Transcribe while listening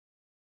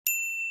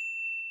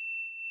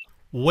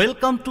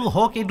Welcome to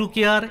Hoque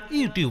Educare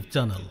YouTube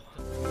channel.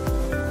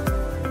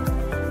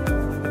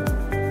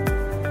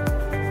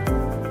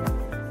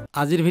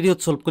 আজিৰ ভিডিঅ'ত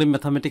solve কৰিম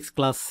ম্যাথমেটিক্স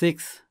ক্লাস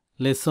 6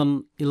 লেসন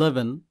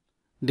 11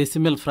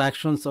 ডেসিমেল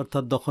ফ্ৰ্যাকশনস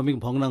অৰ্থাৎ দশমিক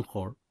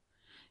ভগ্নাংশৰ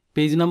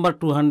পেজ নাম্বাৰ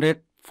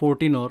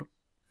 214 অৰ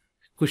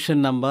কোয়েশ্চন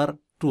নাম্বার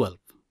 12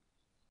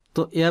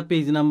 তো এয়া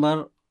পেজ নাম্বার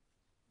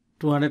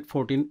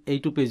 214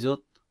 এইটো পেজত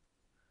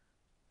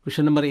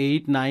কোয়েশ্চন নাম্বার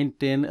 8 9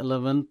 10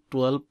 11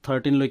 12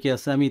 13 লৈকে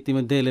আছে আমি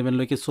ইতিমধ্যে 11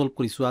 লৈকে সলভ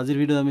কৰিছো আজিৰ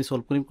ভিডিঅ'ত আমি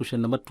সলভ কৰিম কোয়েশ্চন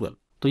নাম্বাৰ 12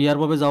 তো ইয়াৰ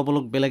বাবে যাও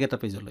বলক বেলেগ এটা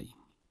পেজলৈ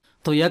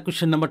তো ইয়াৰ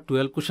কোয়েশ্চন নাম্বার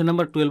 12 কোয়েশ্চন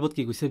নাম্বার 12 ত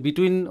কি কৈছে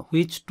between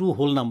which two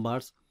whole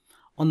numbers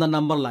on the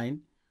number line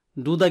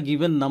do the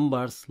given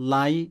numbers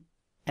lie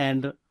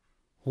and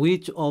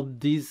which of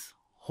these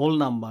whole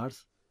numbers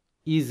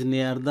is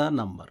near the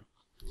number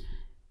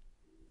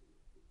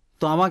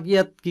তো আমাক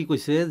ইয়াত কি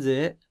কৈছে যে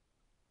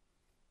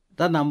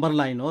the number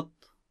line ত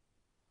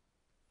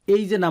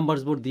এই যে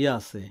নাম্বাৰছ বোৰ দিয়া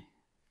আছে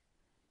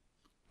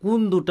কোন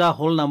দুটা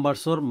হোল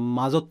নাম্বাৰছৰ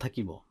মাজত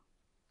থাকিব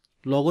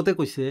লগতে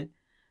কৈছে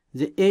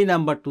যে এই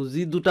নাম্বাৰটো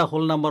যি দুটা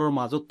হোল নাম্বাৰৰ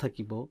মাজত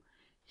থাকিব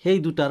সেই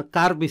দুটাৰ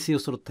কাৰ বেছি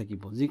ওচৰত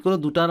থাকিব যিকোনো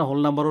দুটা হোল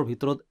নাম্বাৰৰ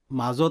ভিতৰত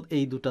মাজত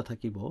এই দুটা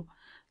থাকিব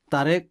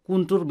তাৰে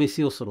কোনটোৰ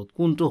বেছি ওচৰত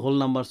কোনটো হোল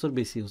নাম্বাৰছৰ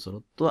বেছি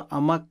ওচৰত তো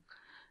আমাক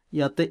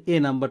ইয়াতে এই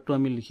নাম্বাৰটো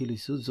আমি লিখি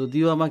লৈছো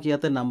যদিও আমাক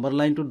ইয়াতে নাম্বাৰ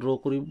লাইনটো ড্ৰ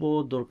কৰিব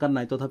দৰকাৰ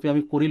নাই তথাপি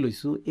আমি কৰি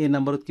লৈছো এই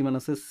নাম্বাৰত কিমান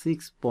আছে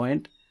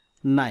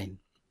 6.9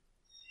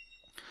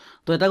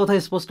 তো এটা কথা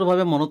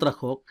স্পষ্টভাৱে মনত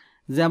ৰাখক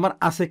যে আমাৰ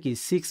আছে কি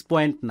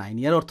 6.9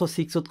 ইয়াৰ অৰ্থ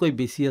 6 তকৈ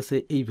বেছি আছে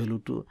এই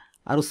ভ্যালুটো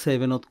আৰু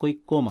 7 তকৈ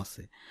কম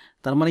আছে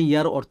তাৰ মানে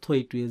ইয়াৰ অৰ্থ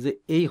এইটোৱে যে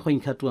এই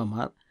সংখ্যাটো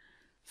আমাৰ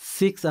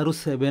 6 আৰু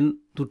 7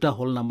 দুটা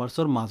হোল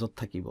নাম্বাৰছৰ মাজত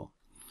থাকিব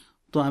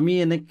তো আমি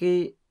এনেকৈ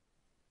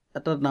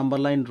এটা নাম্বাৰ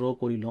লাইন ড্ৰ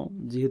কৰি লওঁ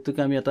যেহেতুকে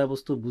আমি এটা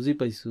বস্তু বুজি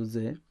পাইছো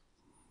যে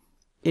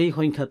এই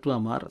সংখ্যাটো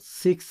আমাৰ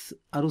 6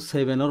 আৰু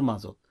 7 ৰ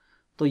মাজত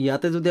তো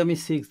ইয়াতে যদি আমি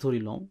 6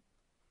 ধৰি লওঁ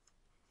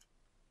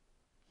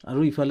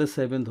আৰু ইফালে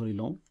 7 ধৰি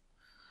লওঁ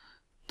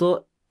তো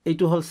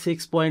এইটো হল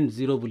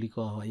 6.0 বুলি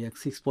কোৱা হয় ইয়াক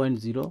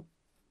 6.0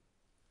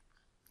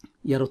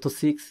 ইয়াৰ অৰ্থ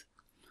 6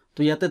 তো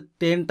ইয়াতে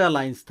 10 টা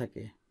লাইনস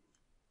থাকে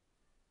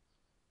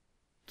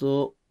তো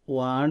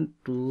 1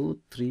 2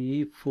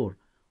 3 4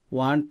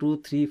 1 2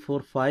 3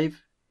 4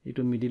 5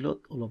 এইটো মিডিলত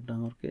অলপ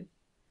ডাঙৰকে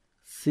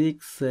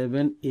 6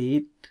 7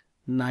 8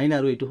 9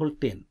 আৰু এইটো হল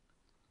 10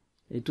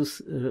 এইটো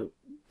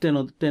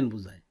 10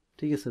 বুজায়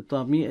ঠিক আছে তো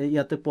আমি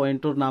ইয়াতে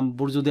পয়েন্টৰ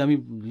নামবোৰ যদি আমি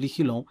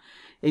লিখি লওঁ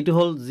এইটো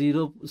হল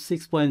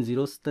 6.0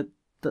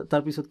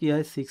 তাৰ পিছত কি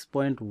হয়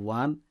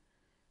 6.1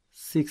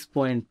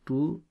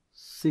 6.2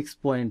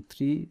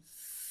 6.3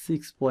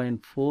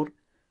 6.4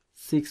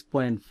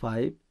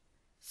 6.5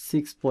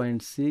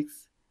 6.6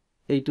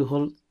 এইটো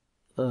হল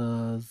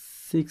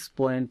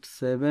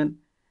 6.7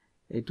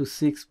 এইটো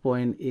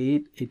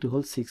 6.8 এইটো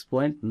হল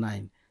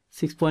 6.9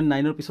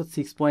 6.9 ৰ পিছত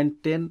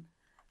 6.10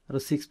 আৰু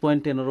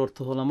 6.10 ৰ অৰ্থ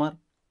হল আমাৰ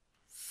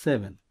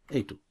 7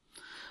 এইটো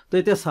তো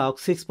এতিয়া চাওক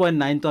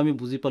 6.9 তো আমি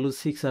বুজি পালো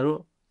 6 আৰু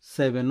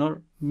 7 ৰ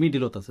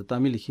মিডিলত আছে তো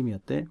আমি লিখিম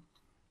ইয়াতে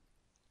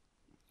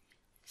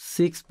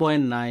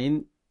 6.9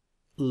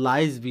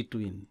 lies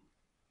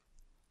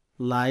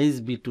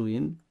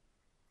between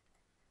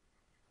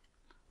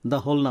the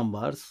whole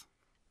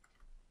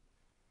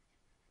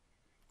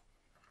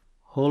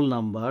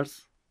numbers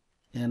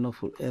n of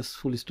s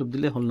full stop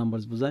dile whole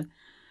numbers বুজায়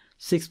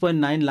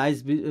 6.9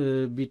 lies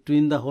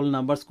between the whole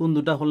numbers কোন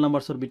দুটা whole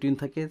numbers or between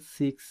থাকে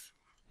 6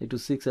 এটো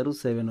 6 আৰু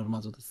 7 ৰ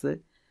মাজত আছে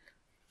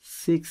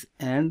 6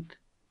 and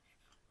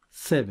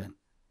 7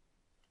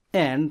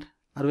 and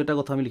আৰু এটা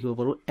কথা আমি লিখিব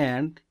পাৰো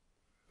and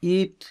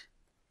it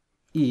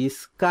is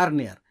car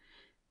near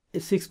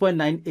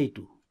 6.9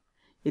 এইটো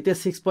এতিয়া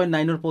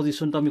 6.9 ৰ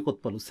পজিশনটো আমি কত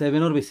পালো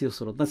 7 ৰ বেছি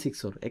ওচৰত না 6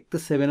 ৰ একটা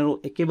 7 ৰ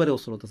একেবাৰে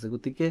ওচৰত আছে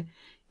গতিকে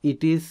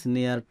it is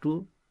near to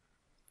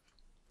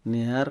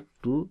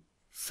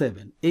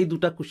 7 এই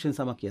দুটা কোশ্চেনস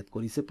আমাক ইয়াত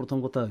কৰিছে প্ৰথম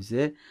কথা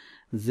হৈছে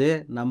যে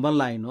নাম্বাৰ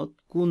লাইনত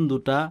কোন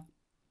দুটা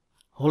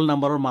হোল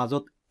নাম্বাৰৰ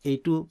মাজত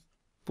এইটো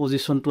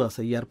পজিশনটো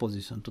আছে ইয়াৰ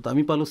পজিশনটো তো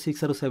আমি পালো 6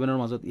 আৰু 7 ৰ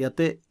মাজত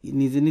ইয়াতে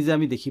নিজে নিজে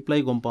আমি দেখি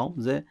প্লাই গম পাওঁ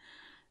যে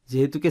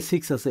যেহেতুকে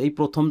 6 আছে এই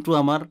প্ৰথমটো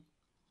আমাৰ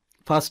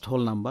ফাৰ্স্ট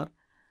হোল নাম্বাৰ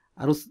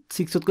আৰু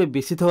 6 তকৈ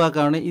বেছি থকা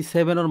কাৰণে ই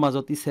 7 ৰ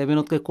মাজত ই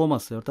 7 তকৈ কম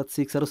আছে অৰ্থাৎ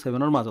 6 আৰু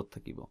 7 ৰ মাজত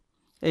থাকিব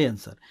এই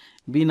আনসাৰ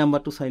বি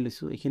নাম্বাৰটো চাই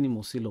লৈছো এখিনি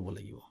মচি ল'ব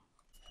লাগিব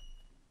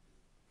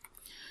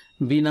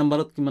বি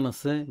নাম্বাৰত কিমান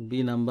আছে বি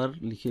নাম্বাৰ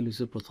লিখি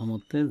লৈছো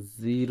প্ৰথমতে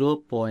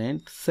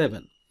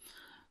 0.7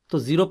 তো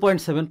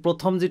 0.7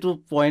 প্ৰথম যেটো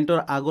পয়েন্টৰ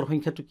আগৰ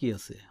সংখ্যাটো কি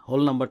আছে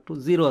হোল নাম্বাৰটো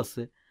 0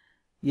 আছে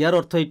ইয়াৰ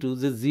অৰ্থ এইটো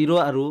যে 0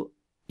 আৰু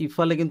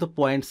ইফালে কিন্তু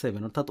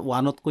 0.7 অৰ্থাৎ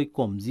 1 তকৈ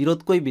কম 0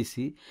 তকৈ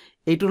বেছি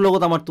এইটোৰ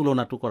লগত আমাৰ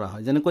তুলনাটো কৰা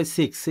হয় যেনেকৈ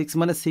 6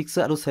 মানে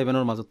 6 আৰু 7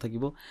 ৰ মাজত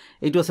থাকিব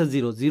এইটো আছে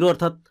 0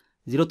 অৰ্থাৎ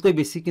 0 তকৈ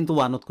বেছি কিন্তু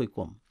 1 তকৈ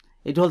কম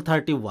এইটো হল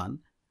 31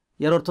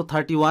 ইয়াৰ অৰ্থ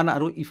 31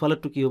 আৰু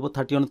ইফালেটো কি হ'ব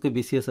 31 তকৈ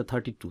বেছি আছে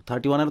 32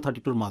 31 আৰু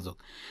 32 ৰ মাজত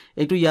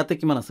এইটো ইয়াতে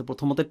কিমান আছে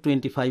প্ৰথমতে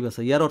 25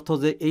 আছে ইয়াৰ অৰ্থ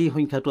যে এই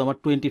সংখ্যাটো আমাৰ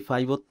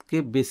 25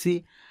 তকৈ বেছি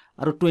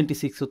আৰু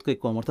 26 তকৈ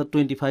কম অৰ্থাৎ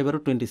 25 আৰু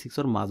 26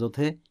 ৰ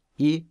মাজতহে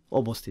ই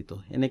অৱস্থিত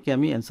এনেকৈ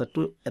আমি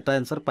এনসাৰটো এটা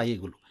এনসাৰ পাইয়ে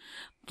গ'লো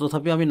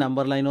তথাপিও আমি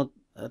নাম্বাৰ লাইনত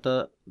এটা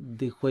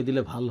দেখুৱাই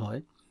দিলে ভাল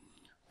হয়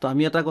তো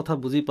আমি এটা কথা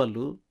বুজি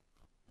পালোঁ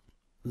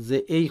যে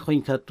এই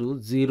সংখ্যাটো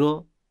 0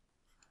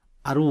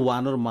 আৰু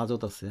 1ৰ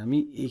মাজত আছে আমি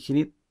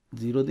এইখিনিত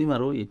 0 দিম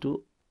আৰু এইটো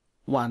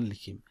 1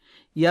 লিখিম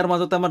ইয়াৰ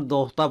মাজতে আমাৰ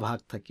 10টা ভাগ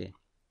থাকে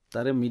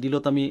তাৰে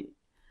মিডিলত আমি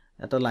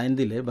এটা লাইন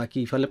দিলে বাকি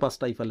ইফালে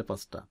 5টা ইফালে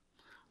 5টা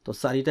তো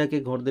 4টাকে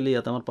ঘৰ দিলে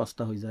ইয়াত আমাৰ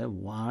 5টা হৈ যায়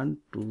 1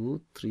 2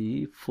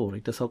 3 4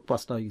 এটা সব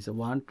 5টা হৈ গৈছে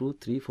 1 2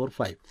 3 4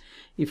 5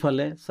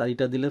 ইফালে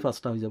 4টা দিলে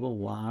 5টা হৈ যাব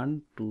 1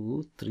 2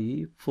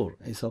 3 4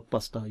 এই সব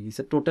 5টা হৈ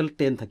গৈছে টোটাল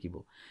 10 থাকিব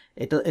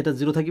এটা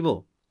 0 থাকিব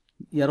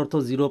ইয়াৰ অৰ্থ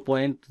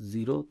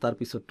 0.0 তাৰ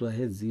পিছতটো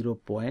আহে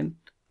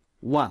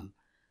 0.1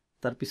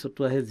 তাৰ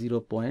পিছতটো আহে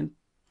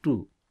 0.2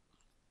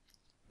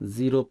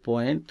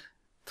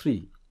 0.3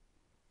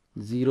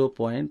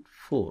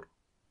 0.4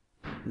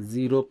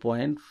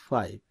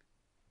 0.5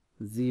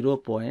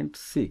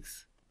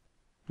 0.6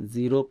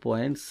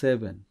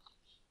 0.7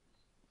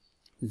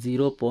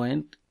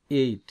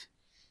 0.8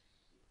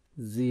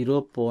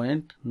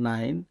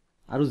 0.9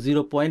 আৰু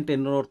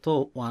 0.10ৰ অৰ্থ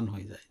 1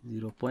 হৈ যায়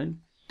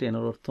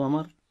 0.10ৰ অৰ্থ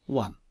আমাৰ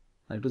 1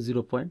 আৰু এটো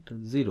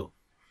 0.0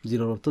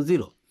 0ৰ অৰ্থ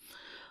 0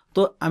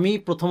 তো আমি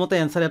প্ৰথমতে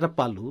এনসাৰ এটা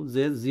পালো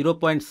যে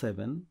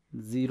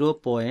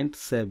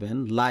 0.7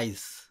 লাইজ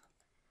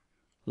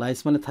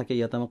মানে থাকে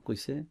ইয়াত আমাক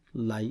কৈছে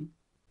লাই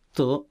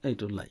তো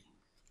এইটো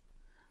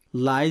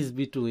lies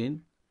between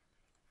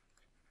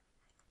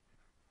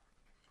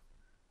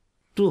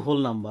two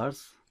whole numbers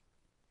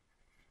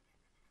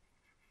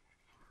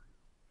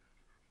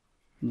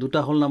দুটা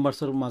হোল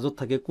নাম্বাৰছৰ মাজত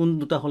থাকে কোন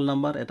দুটা হোল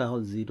নাম্বাৰ এটা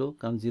হল 0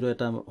 কাৰণ 0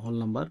 এটা হোল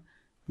নাম্বাৰ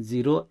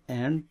 0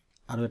 এন্ড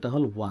আৰু এটা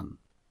হল 1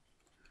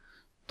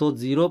 তো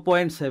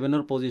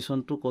 0.7ৰ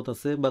পজিশনটো কত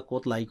আছে বা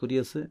কত লাই কৰি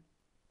আছে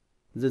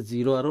যে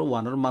 0 আৰু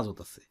 1ৰ মাজত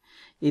আছে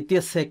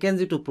এতিয়া সেকেন্ড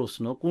যেটো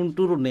প্ৰশ্ন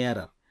কোনটোৰ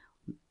নেয়াৰাৰ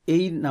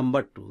এই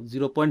নাম্বাৰটো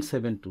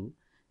 0.72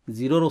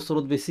 0ৰ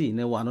ওচৰত বেছি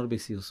নে 1ৰ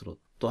বেছি ওচৰত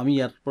তো আমি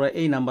ইয়াৰ পৰা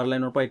এই নাম্বাৰ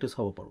লাইনৰ পৰা এটো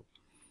চাব পাৰো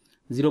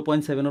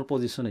 0.7ৰ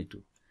পজিশন এইটো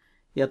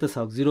ইয়াতে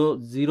চাওক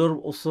 0ৰ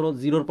ওচৰত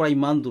 0ৰ পৰা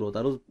ইমান দূৰত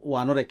আৰু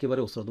 1ৰ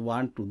একেবাৰে ওচৰত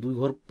 1 2 দুই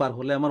ঘৰ পাৰ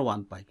হলে আমাৰ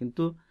 1 পায়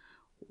কিন্তু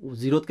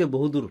 0তকে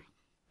বহু দূৰ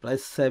প্ৰায়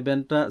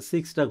 7টা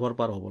 6টা ঘৰ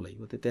পাৰ হ'ব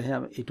লাগিব তেতিয়াহে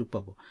আমি এইটো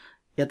পাব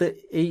ইয়াতে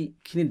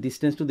এইখিনি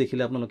ডিসটেন্সটো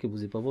দেখিলে আপোনালোকে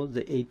বুজি পাব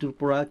যে এইটোৰ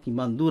পৰা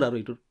কিমান দূৰ আৰু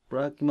এইটোৰ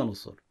পৰা কিমান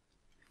ওচৰ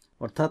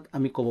অৰ্থাৎ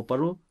আমি ক'ব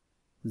পাৰো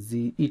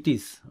it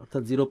is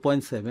অৰ্থাৎ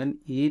 0.7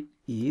 it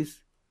is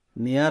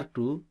near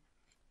to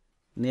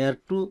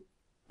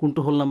কোনটো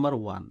হোল নাম্বাৰ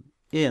 1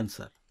 এই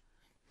আনসাৰ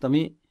তো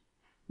আমি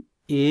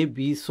এ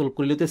বি সলভ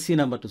কৰিলেতে সি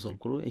নাম্বাৰটো সলভ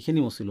কৰো এখিনি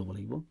মছি ল'ব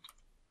লাগিব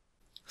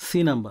সি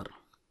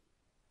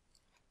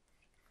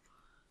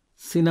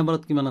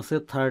নাম্বাৰত কিমান আছে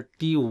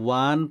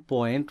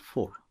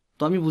 31.4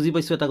 তো আমি বুজি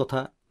পাইছো এটা কথা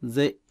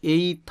যে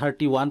এই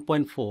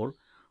 31.4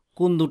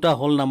 কোন দুটা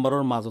হোল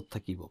নাম্বাৰৰ মাজত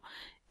থাকিব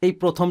এই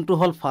প্ৰথমটো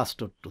হল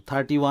ফাৰ্ষ্টটো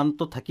 31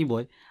 তো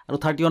থাকিবই আৰু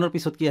 31ৰ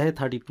পিছত কি আহে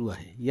 32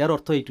 আহে ইয়াৰ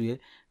অৰ্থ এইটোৱে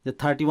যে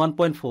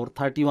 31.4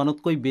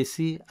 31তকৈ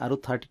বেছি আৰু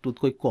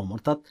 32তকৈ কম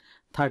অৰ্থাৎ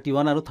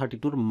 31 আৰু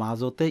 32ৰ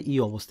মাজতে ই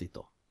অৱস্থিত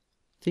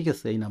ঠিক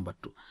আছে এই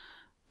নাম্বাৰটো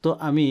তো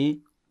আমি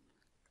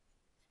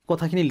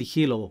কথাখিনি লিখি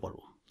ল'ব পাৰো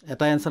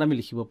এটা আনসাৰ আমি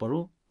লিখিব পাৰো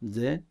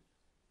যে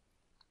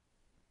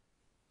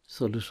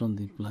solution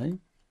দিপ্লাই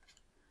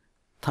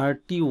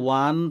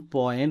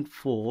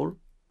 31.4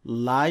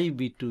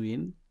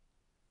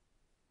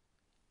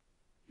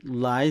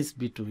 lies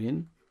between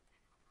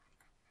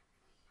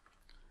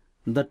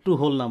the two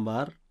whole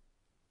numbers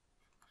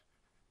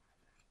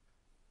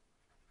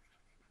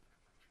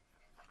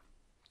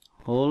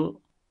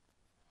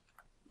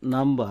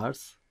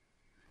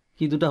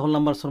কি দুটা হোল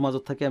নাম্বাৰছৰ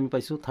মাজত থাকে আমি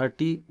পাইছো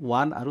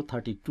 31 আৰু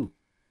 32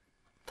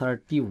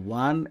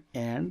 31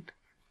 and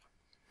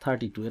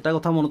 32 এটা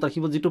কথা মনত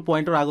ৰাখিব যেটো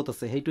পইণ্টৰ আগত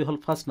আছে হেইটো হল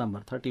ফাৰ্স্ট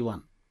নাম্বাৰ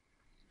 31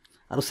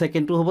 আৰু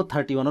সেকেন্ডটো হ'ব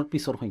 31ৰ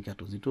পিছৰ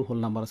সংখ্যাটো যেটো হোল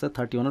নাম্বাৰ আছে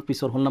 31ৰ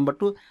পিছৰ হোল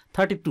নাম্বাৰটো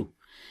 32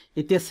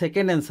 এতিয়া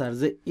সেকেন্ড আনসাৰ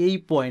যে এই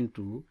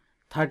পইণ্টটো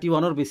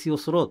 31ৰ বেছি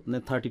ওচৰত নে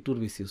 32ৰ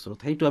বেছি ওচৰত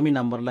হেইটো আমি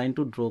নাম্বাৰ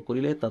লাইনটো ড্ৰ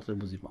কৰিলে তাতে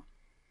বুজি পাম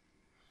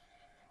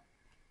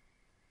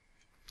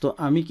তো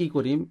আমি কি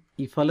কৰিম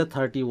ইফালে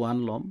 31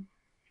 লম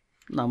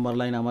নাম্বাৰ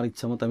লাইন আমাৰ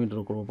ইচ্ছামতে আমি ড্ৰ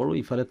কৰিব পাৰো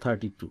ইফালে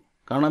 32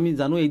 কাৰণ আমি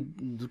জানো এই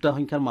দুটা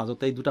সংখ্যাৰ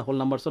মাজতে এই দুটা হোল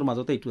নাম্বাৰছৰ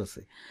মাজতে এইটো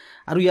আছে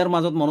আৰু ইয়াৰ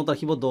মাজত মনত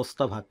ৰাখিব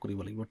 10টা ভাগ কৰিব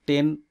লাগিব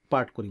 10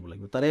 পাৰ্ট কৰিব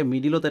লাগিব তাৰে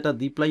মিডিলত এটা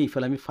দি প্লাই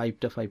ইফালে আমি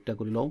 5টা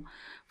কৰি লও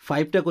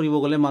 5টা কৰিব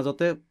গলে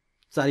মাজতে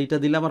 4টা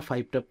দিলে আমাৰ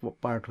 5টা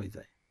পাৰ্ট হৈ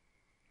যায়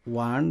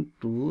 1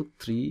 2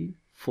 3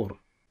 4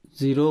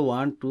 0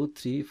 1 2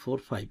 3 4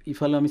 5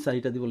 ইফালে আমি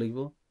 4টা দিব লাগিব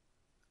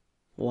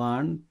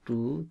 1 2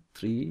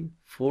 3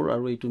 4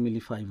 আৰু এইটো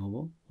মিলি 5 হ'ব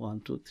 1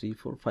 2 3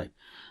 4 5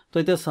 তো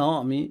এটা চাও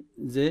আমি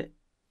যে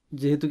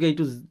যেহেতুকে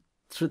এইটো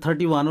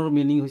 31ৰ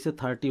মিনিং হৈছে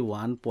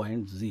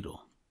 31.0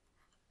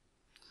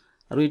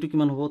 আৰু এইটো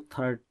কিমান হ'ব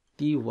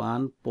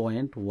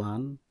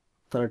 31.1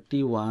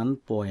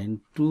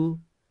 31.2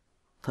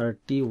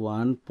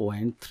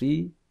 31.3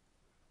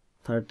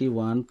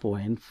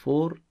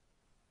 31.4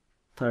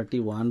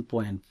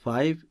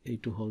 31.5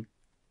 এইটো হল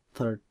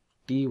 32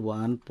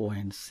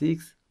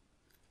 31.6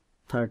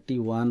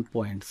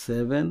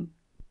 31.7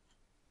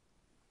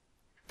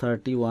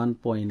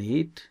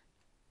 31.8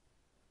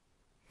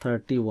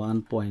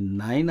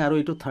 31.9 আৰু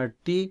এটো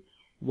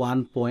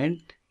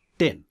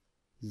 31.10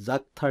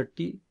 যাক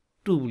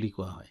 32 বুলি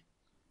কোৱা হয়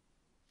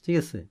ঠিক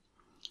আছে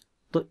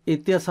তো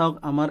এতিয়া চাওক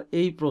আমাৰ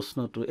এই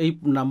প্ৰশ্নটো এই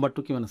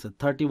নাম্বাৰটো কিমান আছে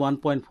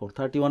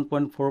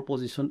 31.4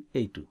 পজিশন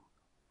এইটো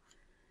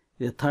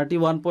এই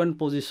 31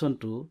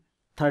 পজিশনটো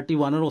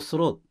 31 এর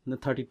ওচৰত নে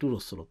 32 এৰ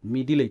ওচৰত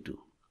মিডিল এইটো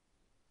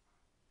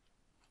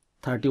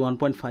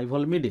 31.5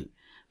 হল মিডিল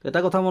তো এটা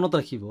কথা মনত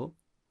ৰাখিব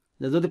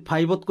যে যদি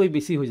 5 তকৈ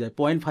বেছি হৈ যায়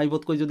 0.5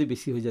 তকৈ যদি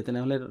বেছি হৈ যায়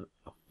তেনেহলে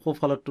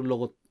সোঁফালৰটোৰ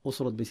লগত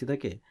ওচৰত বেছি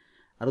থাকে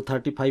আৰু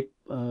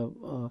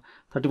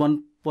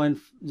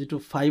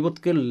 31.5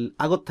 তকৈ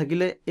আগত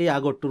থাকিলে এই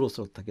আগৰটোৰ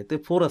ওচৰত থাকে তে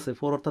 4 আছে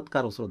 4 অৰ্থাৎ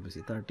কাৰ ওচৰত বেছি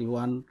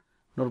 31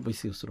 নৰ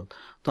বেছি ওচৰত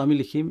তো আমি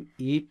লিখিম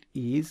it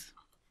is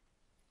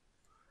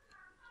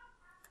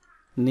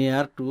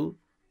near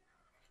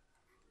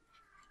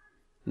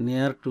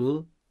to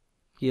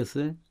কি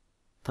আছে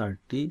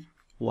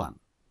 31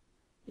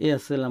 এই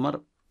আছে আমাৰ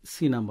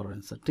সি নাম্বাৰৰ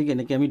आंसर ঠিক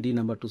এনেকৈ আমি ডি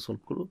নাম্বাৰটো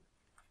সলভ কৰো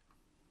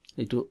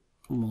এইটো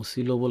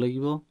মচি লব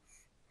লাগিব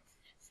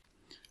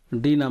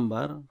ডি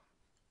নাম্বাৰ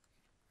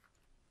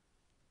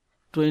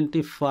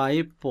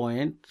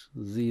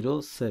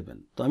 25.07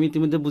 তো আমি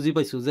ইতিমধ্যে বুজি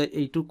পাইছো যে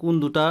এইটো কোন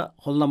দুটা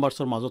হোল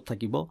নাম্বাৰছৰ মাজত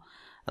থাকিব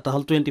এটা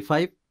হল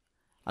 25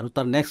 আৰু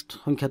তাৰ নেক্সট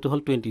সংখ্যাটো হল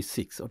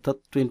 26 অৰ্থাৎ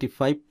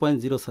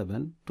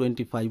 25.07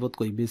 25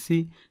 তকৈ বেছি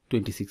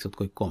 26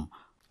 তকৈ কম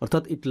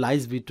অৰ্থাৎ it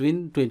lies between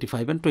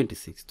 25 and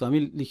 26 তো আমি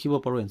লিখিব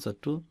পাৰো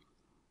आंसरটো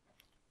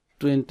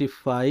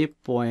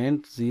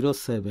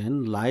 25.07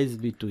 lies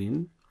between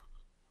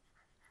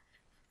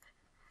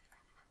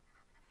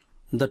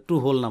the two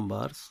whole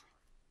numbers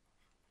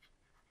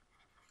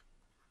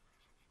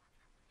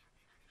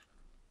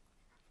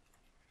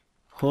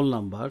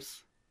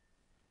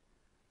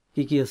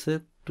কি আছে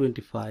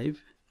 25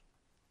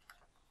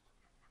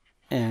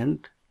 and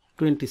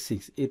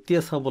 26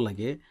 এতিয়া চাব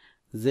লাগে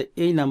যে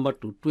এই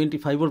নাম্বাৰটো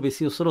 25 এৰ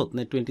বেছি ওচৰত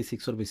নে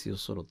 26 এৰ বেছি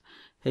ওচৰত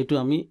হেতু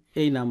আমি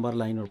এই নাম্বাৰ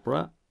লাইনৰ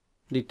পৰা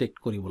ডিটেক্ট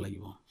কৰিব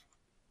লাগিব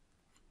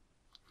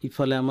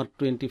ইফালে আমাৰ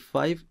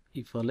 25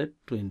 ইফালে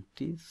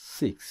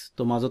 26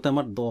 তো মাজতে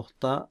আমাৰ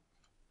 10টা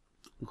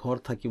ঘৰ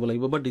থাকিব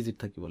লাগিব বা ডিজিট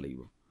থাকিব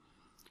লাগিব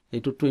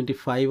এইটো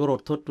 25 এর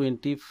অর্থ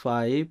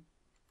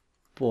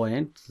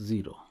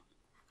 25.0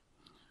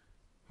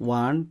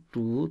 1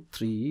 2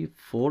 3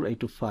 4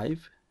 এইটো 5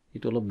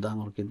 এইটো অলপ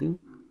ডাঙৰকে দিম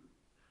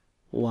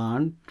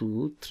 1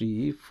 2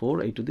 3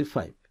 4 8 to the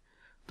 5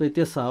 তো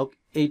এতিয়া চাওক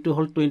এইটো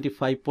হল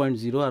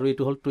 25.0 আৰু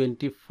এইটো হল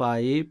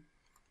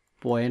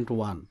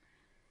 25.1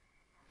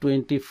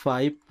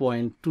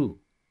 25.2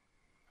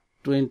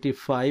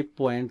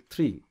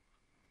 25.3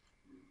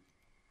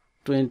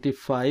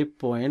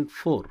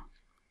 25.4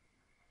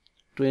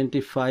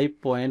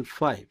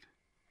 25.5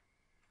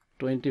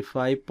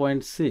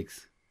 25.6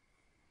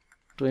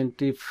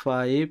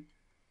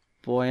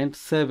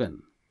 25.7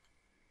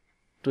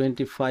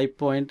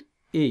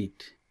 25.8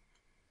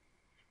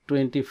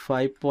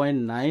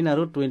 25.9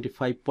 আৰু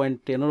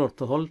 25.10 এর অর্থ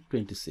হল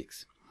 26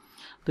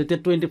 তো এতিয়া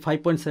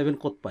 25.7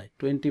 কত পায়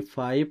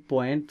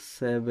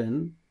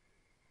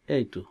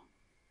 25.7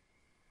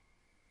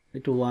 এইটো 1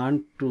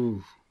 2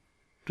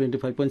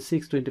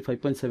 25.6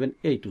 25.7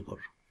 এইটো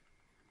ঘৰ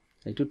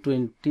এইটো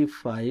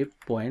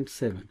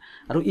 25.7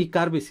 আৰু ই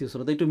কাৰ বেছি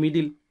ওচৰত এইটো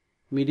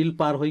মিডিল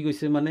পাৰ হৈ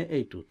গৈছে মানে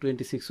এইটো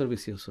 26 এৰ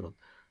বেছি ওচৰত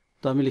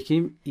তো আমি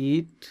লিখিম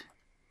it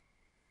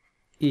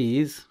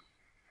is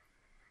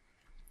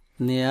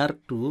near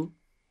to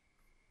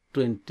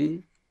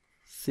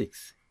 26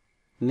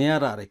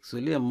 nearer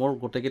actually মোৰ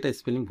গোটেইকেইটা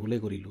স্পেলিং ভুলে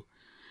কৰিলো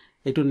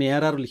এইটো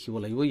nearer লিখিব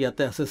লাগিব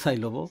ইয়াতে আছে চাই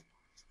লব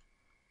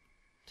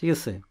ঠিক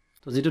আছে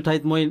তো যেটো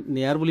ঠাইত মই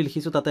near বুলি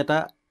লিখিছো তাতে এটা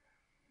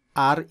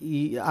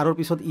আৰৰ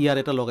পিছত ইয়াৰ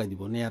এটা লগাই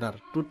দিব nearer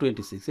to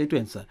 26 এইটো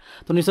आंसर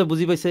তো নিশ্চয়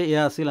বুজি পাইছে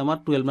এয়া আছিল আমাৰ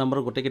 12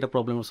 নম্বৰৰ গোটেইকেইটা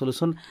প্ৰবলেমৰ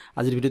সলিউশন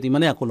আজিৰ ভিডিওত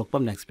ইমানে আকৌ লগ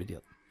পাম নেক্সট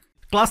ভিডিওত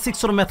ক্লাস 6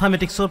 এৰ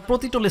ম্যাথমেটিক্সৰ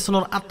প্ৰতিটো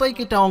লেসনৰ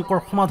আটাইকেইটা অংকৰ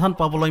সমাধান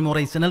পাবলৈ মোৰ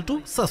এই চেনেলটো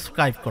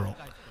সাবস্ক্ৰাইব কৰক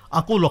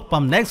আকৌ লগ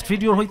পাম নেক্সট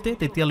ভিডিওৰ হৈতে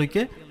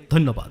তেতিয়ালৈকে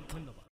ধন্যবাদ